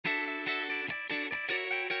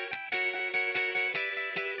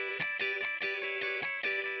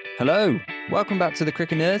Hello, welcome back to the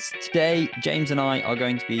Cricket Nerds. Today, James and I are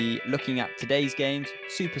going to be looking at today's games.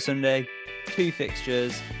 Super Sunday, two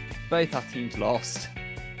fixtures, both our teams lost,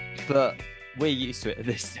 but we're used to it at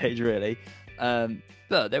this stage, really.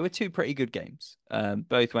 But there were two pretty good games.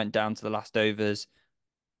 Both went down to the last overs.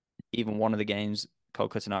 Even one of the games,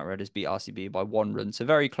 Kolkata Knight Riders beat RCB by 1 run. So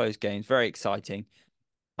very close games, very exciting.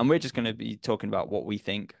 And we're just going to be talking about what we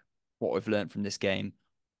think, what we've learned from this game,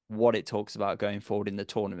 what it talks about going forward in the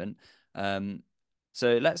tournament. Um,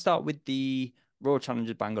 so let's start with the Royal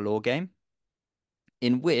Challengers Bangalore game,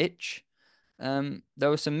 in which there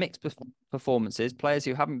were some mixed performances. Players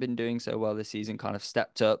who haven't been doing so well this season kind of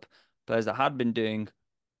stepped up. Players that had been doing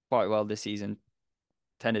quite well this season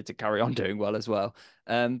tended to carry on doing well as well.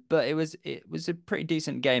 But it was a pretty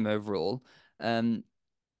decent game overall. Um,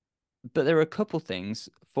 but there are a couple things.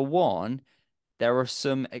 For one, there are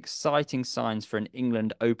some exciting signs for an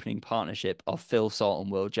England opening partnership of Phil Salt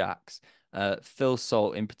and Will Jacks. Phil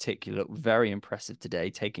Salt, in particular, looked very impressive today,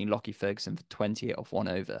 taking Lockie Ferguson for 28 off 1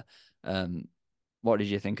 over. Um, what did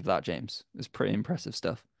you think of that, James? It was pretty impressive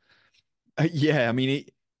stuff. Yeah, I mean,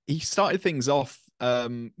 he started things off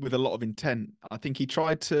with a lot of intent. I think he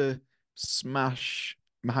tried to smash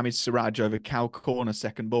Mohamed Siraj over cow corner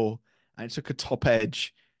second ball, and it took a top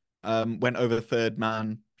edge, went over the third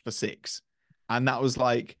man for six, and that was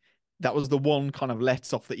the one kind of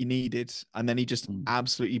let off that he needed, and then he just Mm.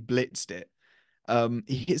 absolutely blitzed it.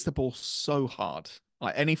 He hits the ball so hard.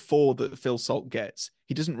 Like any four that Phil Salt gets,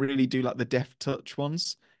 he doesn't really do like the deft touch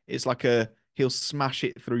ones. It's like he'll smash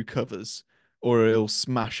it through covers or he'll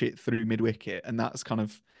smash it through mid wicket, and that's kind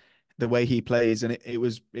of the way he plays. And it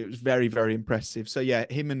was very very impressive. So yeah,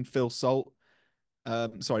 him and Phil Salt,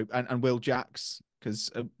 sorry, and Will Jacks, because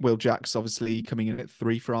Will Jacks obviously coming in at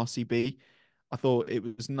three for RCB. I thought it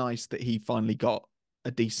was nice that he finally got a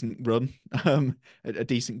decent run, a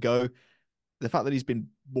decent go. The fact that he's been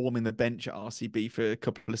warming the bench at RCB for a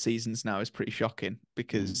couple of seasons now is pretty shocking Mm.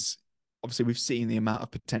 because obviously we've seen the amount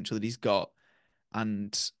of potential that he's got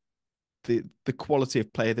and the quality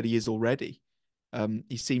of player that he is already.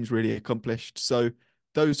 He seems really accomplished. So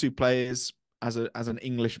those two players, as an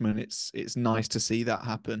Englishman, it's nice to see that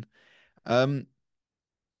happen. Um,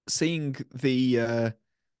 Seeing the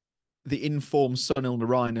informed Sunil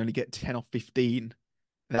Narayan only get 10 off 15,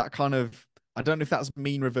 that kind of, I don't know if that's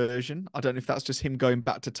mean reversion. I don't know if that's just him going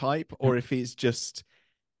back to type or if it's just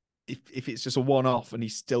if it's just a one off and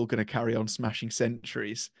he's still going to carry on smashing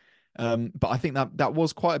centuries. But I think that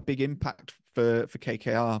was quite a big impact for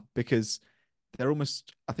KKR because they're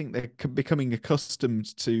almost, I think they're becoming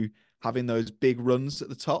accustomed to having those big runs at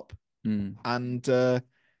the top, Mm. and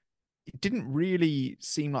it didn't really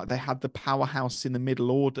seem like they had the powerhouse in the middle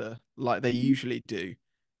order like they usually do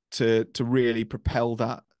to really propel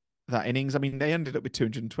that innings. I mean, they ended up with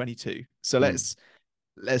 222. So Mm.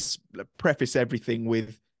 let's preface everything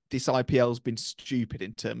with this IPL's been stupid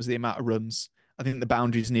in terms of the amount of runs. I think the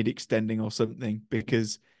boundaries need extending or something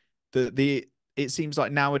because the it seems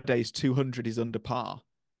like nowadays 200 is under par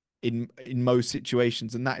in most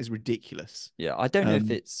situations, and that is ridiculous. Yeah, I don't know if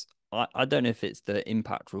Um, it's I don't know if it's the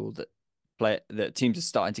impact rule that teams are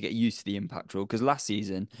starting to get used to the impact rule because last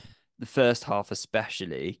season, the first half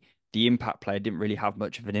especially, the impact player didn't really have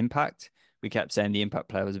much of an impact. We kept saying the impact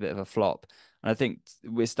player was a bit of a flop. And I think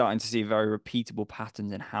we're starting to see very repeatable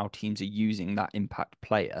patterns in how teams are using that impact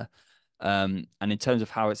player. And in terms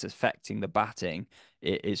of how it's affecting the batting,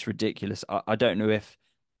 it's ridiculous. I don't know if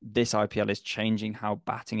this IPL is changing how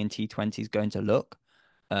batting in T20 is going to look.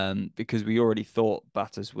 Because we already thought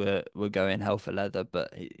batters were going hell for leather, but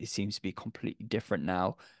it seems to be completely different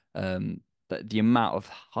now. But the amount of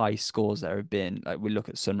high scores there have been, like we look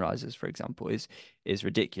at Sunrisers, for example, is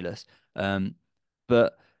ridiculous.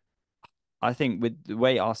 But I think with the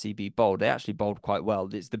way RCB bowled, they actually bowled quite well.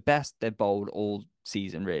 It's the best they've bowled all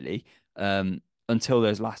season, really, until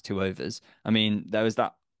those last 2 overs. I mean, there was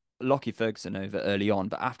that Lockie Ferguson over early on,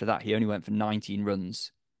 but after that, he only went for 19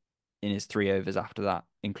 runs in his 3 overs after that,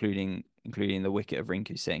 including the wicket of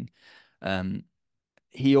Rinku Singh. Um,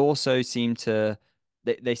 he also seemed to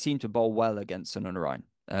they seemed to bowl well against Sunil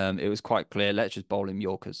Narine. It was quite clear. Let's just bowl him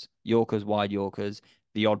Yorkers, wide Yorkers,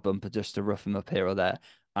 the odd bumper just to rough him up here or there,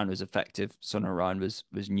 and was effective. Sunil Narine was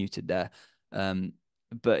neutered there.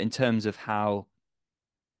 But in terms of how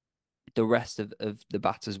the rest of the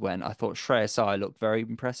batters went, I thought Shreyas Iyer looked very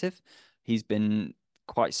impressive. He's been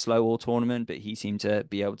quite slow all tournament, but he seemed to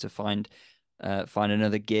be able to find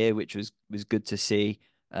another gear, which was good to see.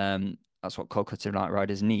 That's what Kolkata Knight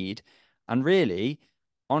Riders need. And really,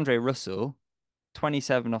 Andre Russell,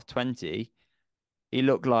 27 off 20. he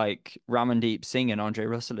looked like Ramandeep Singh and Andre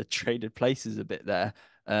Russell had traded places a bit there.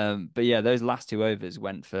 But yeah, those last two overs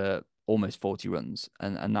went for almost 40 runs,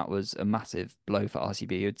 and that was a massive blow for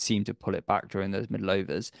RCB, who had seemed to pull it back during those middle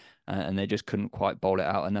overs, and they just couldn't quite bowl it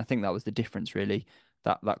out. And I think that was the difference, really,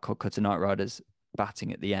 that Kolkata Knight Riders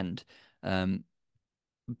batting at the end. Um,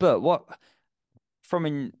 but what, from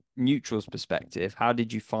a neutral's perspective, how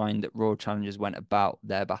did you find that Royal Challengers went about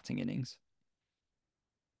their batting innings?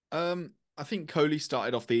 I think Kohli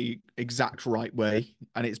started off the exact right way,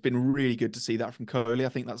 and it's been really good to see that from Kohli. I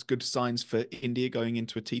think that's good signs for India going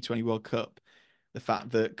into a T20 World Cup. The fact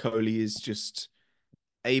that Kohli is just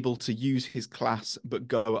able to use his class but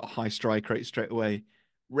go at a high strike rate straight away,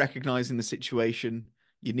 recognizing the situation.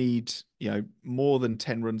 You need, more than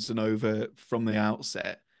 10 runs and over from the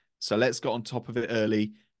outset. So let's get on top of it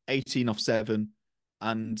early, 18 off 7.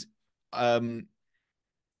 And um,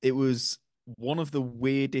 it was one of the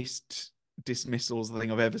weirdest dismissals I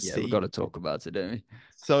think I've ever Yeah, we've got seen. to talk about it, don't we?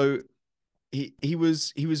 So he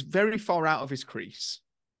was very far out of his crease,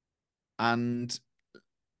 and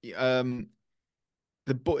um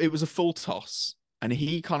it was a full toss, and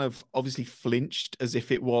he kind of obviously flinched as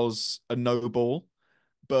if it was a no ball,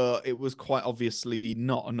 but it was quite obviously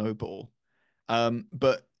not a no ball.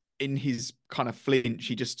 But in his kind of flinch,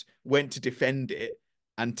 he just went to defend it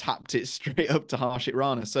and tapped it straight up to Harshit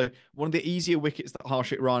Rana. So one of the easier wickets that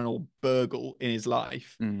Harshit Rana will burgle in his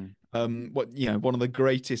life. Mm. One of the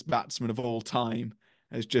greatest batsmen of all time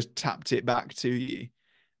has just tapped it back to you.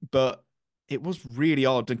 But it was really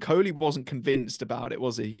odd, and Kohli wasn't convinced about it,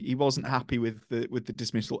 was he? He wasn't happy with the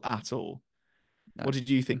dismissal at all. No. What did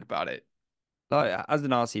you think about it? Like, as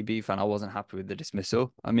an RCB fan, I wasn't happy with the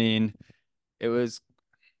dismissal. I mean, it was.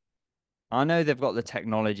 I know they've got the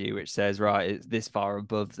technology which says, right, it's this far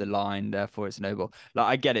above the line, therefore it's a no ball. Like,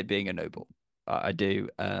 I get it being a no ball. I do.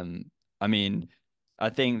 I mean, I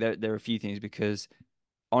think that there are a few things because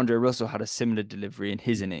Andre Russell had a similar delivery in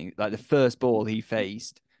his inning. Like the first ball he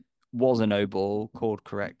faced was a no ball, called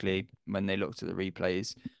correctly when they looked at the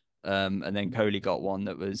replays. And then Kohli got one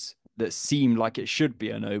that seemed like it should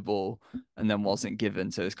be a no ball and then wasn't given.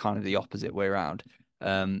 So it's kind of the opposite way around.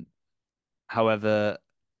 However,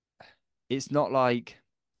 it's not like,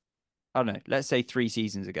 I don't know, let's say 3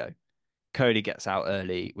 seasons ago, Kohli gets out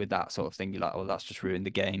early with that sort of thing. You're like, well, that's just ruined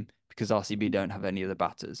the game because RCB don't have any other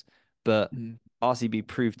batters. But Mm. RCB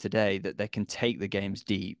proved today that they can take the games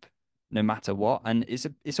deep no matter what. And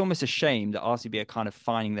it's almost a shame that RCB are kind of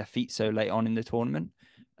finding their feet so late on in the tournament,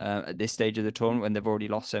 at this stage of the tournament when they've already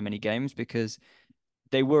lost so many games because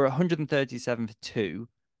they were 137 for two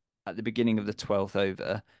at the beginning of the 12th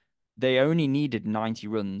over. They only needed 90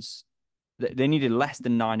 runs. They needed less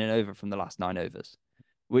than 9 and over from the last 9 overs,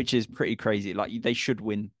 which is pretty crazy. Like they should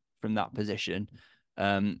win from that position.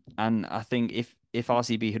 And I think if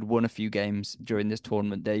RCB had won a few games during this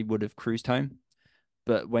tournament, they would have cruised home.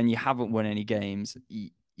 But when you haven't won any games,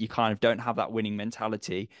 you kind of don't have that winning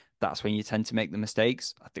mentality. That's when you tend to make the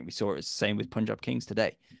mistakes. I think we saw it the same with Punjab Kings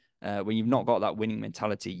today. When you've not got that winning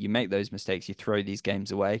mentality, you make those mistakes, you throw these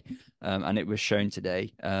games away, and it was shown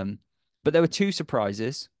today. But there were two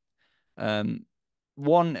surprises. Um,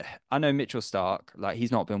 One, I know Mitchell Stark, like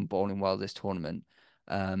he's not been bowling well this tournament.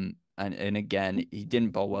 And again, he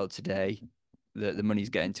didn't bowl well today. The money's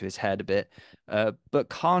getting to his head a bit. But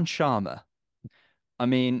Khan Sharma, I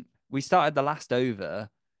mean, we started the last over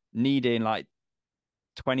needing like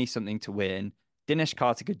 20 something to win. Dinesh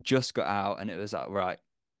Karthik had just got out, and it was like, right,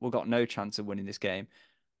 we've got no chance of winning this game.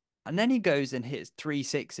 And then he goes and hits three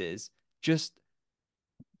sixes, just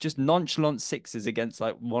just nonchalant sixes against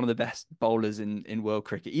like one of the best bowlers in world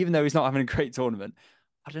cricket, even though he's not having a great tournament.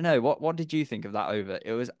 I don't know. What did you think of that over?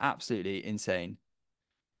 It was absolutely insane.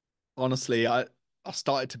 Honestly, I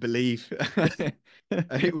started to believe.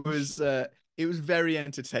 It was very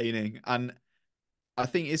entertaining, and I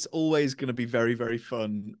think it's always going to be very, very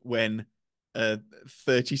fun when a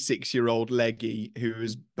 36-year-old leggy who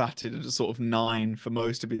has batted at a sort of 9 for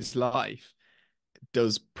most of his life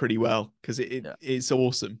does pretty well because Yeah. it's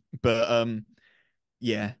awesome. But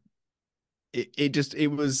yeah,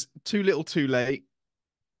 it was too little, too late,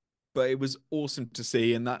 but it was awesome to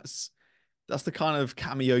see, and that's the kind of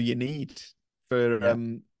cameo you need for Yeah.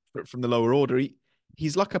 from the lower order.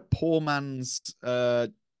 He's like a poor man's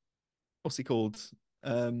what's he called?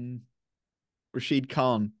 Um Rashid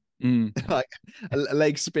Khan. Mm, Like a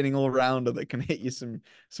leg spinning all rounder that can hit you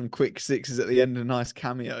some quick sixes at the end, a nice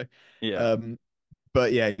cameo. yeah. Um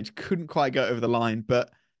but yeah, it couldn't quite go over the line. But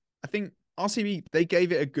I think RCB they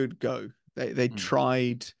gave it a good go. They Mm.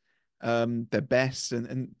 tried their best,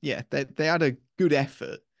 and yeah, they had a good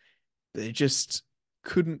effort. They just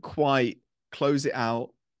couldn't quite close it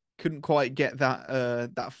out. Couldn't quite get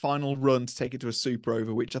that final run to take it to a super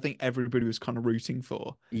over, which I think everybody was kind of rooting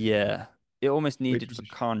for. Yeah. It almost Which needed was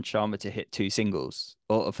for Khan Sharma to hit two singles,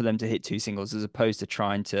 or for them to hit two singles, as opposed to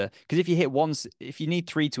trying to. Because if you hit once, if you need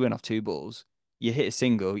three to win off two balls, you hit a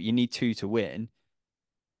single, you need two to win.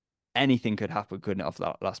 Anything could happen, couldn't it, off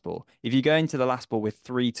that last ball? If you go into the last ball with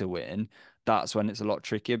three to win, that's when it's a lot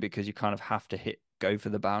trickier because you kind of have to go for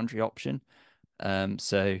the boundary option.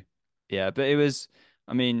 So yeah, but it was,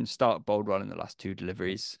 I mean, Stark bowled well in the last two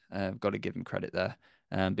deliveries. Got to give him credit there.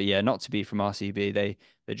 But yeah, not to be from RCB, they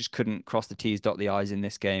just couldn't cross the T's, dot the I's in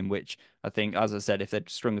this game, which I think, as I said, if they'd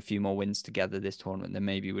strung a few more wins together this tournament, then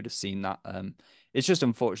maybe would have seen that. It's just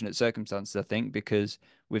unfortunate circumstances, I think, because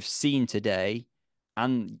we've seen today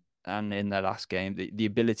and in their last game the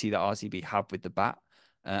ability that RCB have with the bat.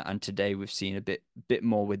 And today we've seen a bit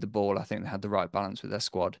more with the ball. I think they had the right balance with their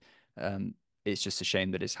squad. Um, it's just a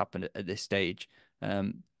shame that it's happened at this stage.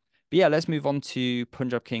 But yeah, let's move on to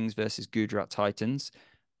Punjab Kings versus Gujarat Titans.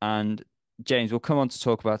 And James, we'll come on to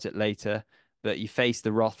talk about it later, but you faced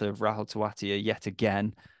the wrath of Rahul Tewatia yet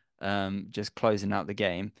again, just closing out the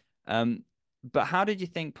game. But how did you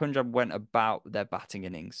think Punjab went about their batting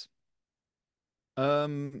innings?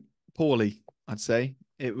 um poorly, I'd say.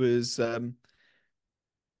 It was I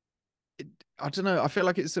don't know. I feel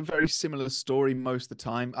like it's a very similar story most of the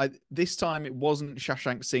time. This time it wasn't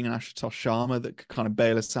Shashank Singh and Ashutosh Sharma that could kind of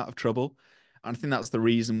bail us out of trouble. And I think that's the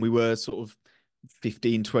reason we were sort of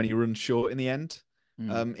 15, 20 runs short in the end.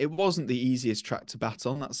 Mm, It wasn't the easiest track to bat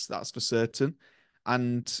on, that's for certain.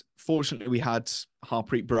 And fortunately we had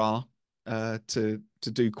Harpreet Brar to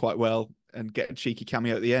do quite well and get a cheeky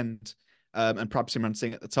cameo at the end. And Prab Simran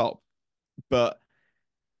Singh at the top. But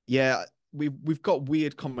yeah, we've got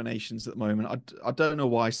weird combinations at the moment. I don't know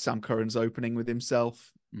why Sam Curran's opening with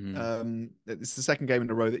himself. mm, It's the second game in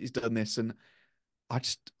a row that he's done this, and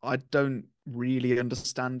I don't really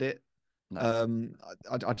understand it. no.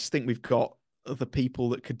 I just think we've got other people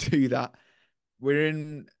that could do that. We're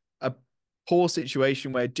in a poor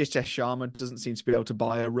situation where Jitesh Sharma doesn't seem to be able to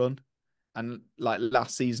buy a run, and like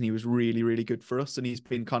last season he was really really good for us, and he's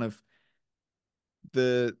been kind of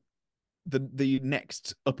the the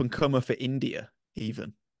next up and comer for India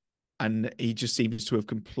even, and he just seems to have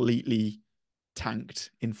completely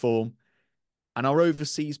tanked in form. And our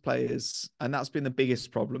overseas players, and that's been the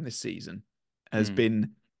biggest problem this season, has Mm,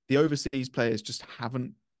 been the overseas players just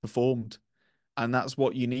haven't performed. And that's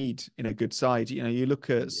what you need in a good side. You know, you look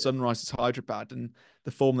at yeah. Sunrisers Hyderabad and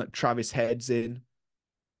the form that Travis Head's in,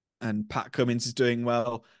 and Pat Cummins is doing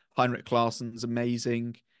well. Heinrich Klaasen's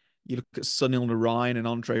amazing. You look at Sunil Narayan and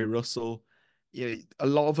Andre Russell. You know, a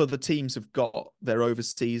lot of other teams have got their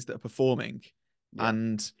overseas that are performing, Yeah.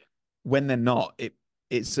 and when they're not,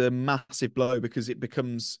 it's a massive blow because it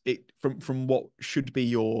becomes it from what should be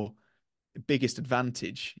your biggest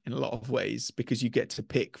advantage in a lot of ways because you get to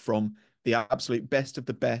pick from the absolute best of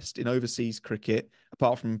the best in overseas cricket,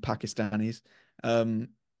 apart from Pakistanis. Um,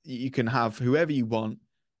 you can have whoever you want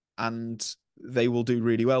and they will do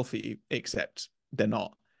really well for you, except they're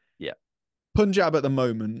not. Yeah. Punjab at the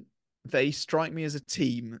moment, they strike me as a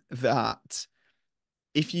team that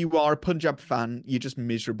if you are a Punjab fan, you're just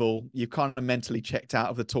miserable. You're kind of mentally checked out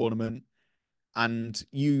of the tournament and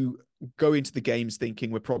you go into the games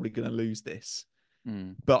thinking we're probably going to lose this.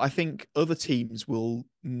 Mm, But I think other teams will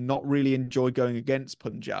not really enjoy going against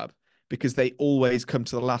Punjab because they always come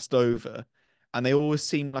to the last over and they always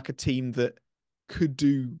seem like a team that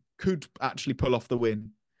could actually pull off the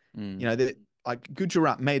win. You mm, know, that like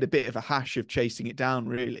Gujarat made a bit of a hash of chasing it down,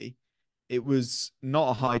 really. It was not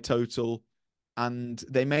a high total and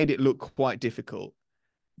they made it look quite difficult,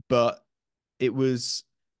 but it was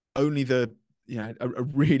only a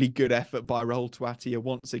really good effort by Rahul Tewatia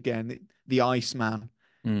once again, the Iceman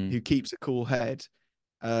mm. who keeps a cool head,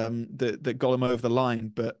 that got him over the line.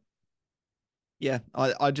 But yeah,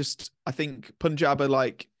 I think Punjab are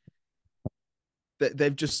like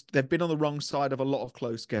they've been on the wrong side of a lot of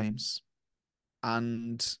close games,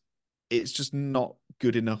 and it's just not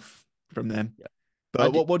good enough from them. Yeah. I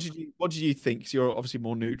But did, what did you think? 'Cause you're obviously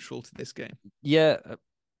more neutral to this game. yeah,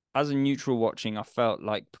 as a neutral watching, I felt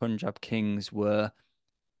like Punjab Kings were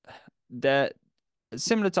they're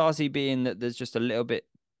similar to RCB in that there's just a little bit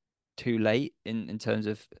too late in terms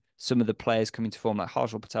of some of the players coming to form. Like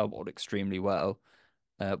Harshal Patel bowled extremely well.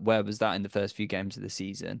 Where was that in the first few games of the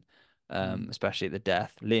season, Mm. especially at the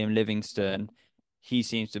death? Liam Livingstone, he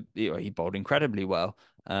seems to he bowled incredibly well.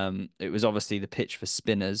 It was obviously the pitch for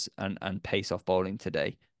spinners and pace off bowling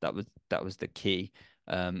today. That was the key.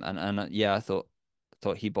 Yeah, I thought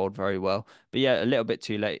he bowled very well. But yeah, a little bit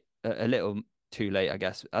too late. A little. too late, I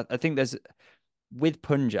guess. I think there's with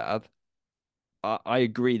Punjab, I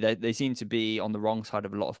agree that they seem to be on the wrong side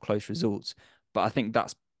of a lot of close results, but I think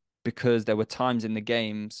that's because there were times in the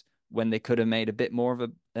games when they could have made a bit more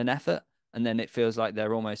of an effort, and then it feels like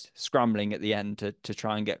they're almost scrambling at the end to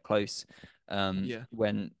try and get close. Yeah.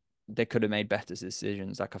 When they could have made better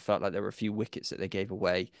decisions. Like I felt like there were a few wickets that they gave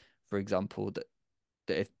away, for example, that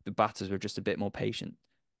if the batters were just a bit more patient,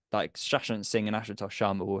 like Shashank Singh and Ashutosh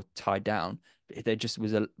Sharma were tied down, but if they just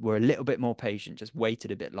were a little bit more patient, just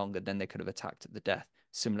waited a bit longer, then they could have attacked at the death,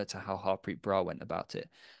 similar to how Harpreet Brar went about it.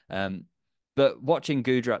 But watching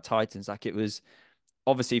Gujarat Titans, like it was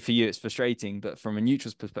obviously for you it's frustrating, but from a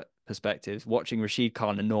neutral's perspective, watching Rashid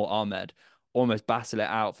Khan and Noor Ahmed almost battle it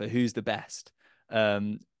out for who's the best.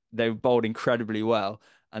 Um, they bowled incredibly well,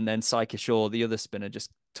 and then Sai Kishore, the other spinner,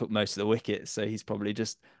 just took most of the wickets, so he's probably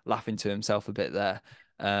just laughing to himself a bit there.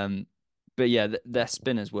 Um, but yeah, their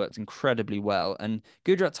spinners worked incredibly well, and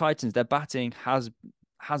Gujarat Titans, their batting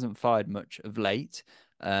hasn't fired much of late.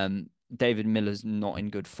 David Miller's not in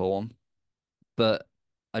good form, but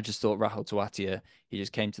I just thought Rahul Tewatia, he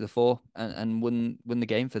just came to the fore and won the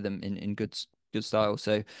game for them in good style.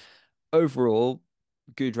 So overall,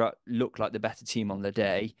 Gujarat looked like the better team on the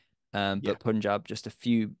day, Yeah. but Punjab just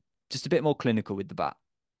a bit more clinical with the bat,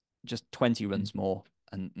 just 20 Mm. runs more,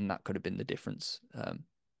 and that could have been the difference.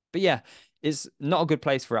 But yeah, it's not a good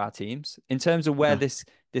place for our teams in terms of where No.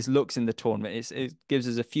 this looks in the tournament. It gives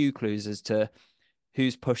us a few clues as to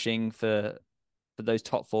who's pushing for those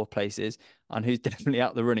top four places and who's definitely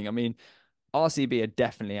out the running. I mean, RCB are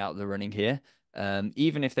definitely out the running here.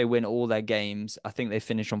 Even if they win all their games, I think they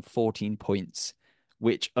finish on 14 points,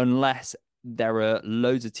 which, unless there are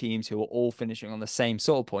loads of teams who are all finishing on the same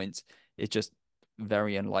sort of points, it's just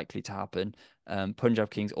very unlikely to happen.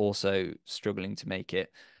 Punjab Kings also struggling to make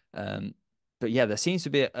it. Um, but yeah, there seems to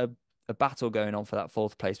be a battle going on for that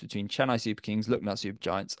fourth place between Chennai Super Kings, Lucknow Super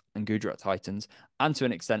Giants, and Gujarat Titans, and to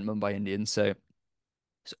an extent Mumbai Indians. So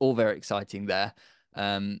it's all very exciting there.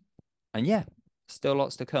 Um, and yeah, still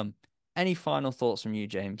lots to come. Any final thoughts from you,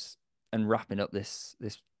 James, and wrapping up this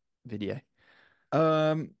video?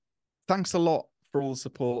 Um, Thanks a lot for all the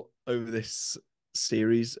support over this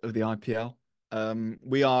series of the IPL.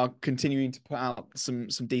 We are continuing to put out some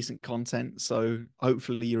decent content, so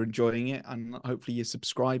hopefully you're enjoying it and hopefully you're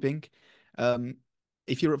subscribing. Um,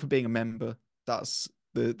 if you're up for being a member, that's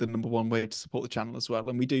the number one way to support the channel as well.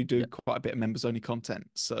 And we do Yeah, quite a bit of members only content.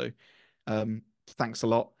 So thanks a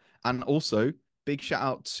lot. And also big shout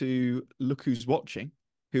out to Look Who's Watching,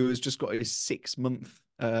 who has just got his 6 month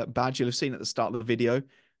badge. You'll have seen at the start of the video,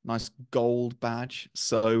 nice gold badge.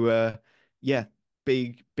 So yeah,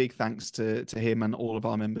 big thanks to him and all of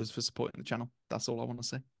our members for supporting the channel. That's all I want to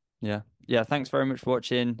say. yeah. Thanks very much for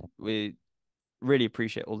watching. We really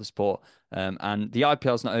appreciate all the support. And the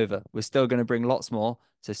IPL's not over. We're still going to bring lots more.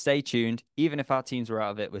 So stay tuned. Even if our teams are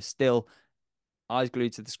out of it, we're still eyes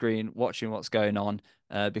glued to the screen, watching what's going on,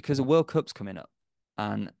 because a World Cup's coming up,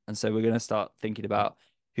 and so we're going to start thinking about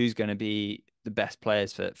who's going to be the best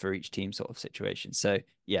players for each team sort of situation. So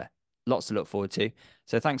yeah, lots to look forward to.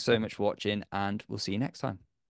 So thanks so much for watching, and we'll see you next time.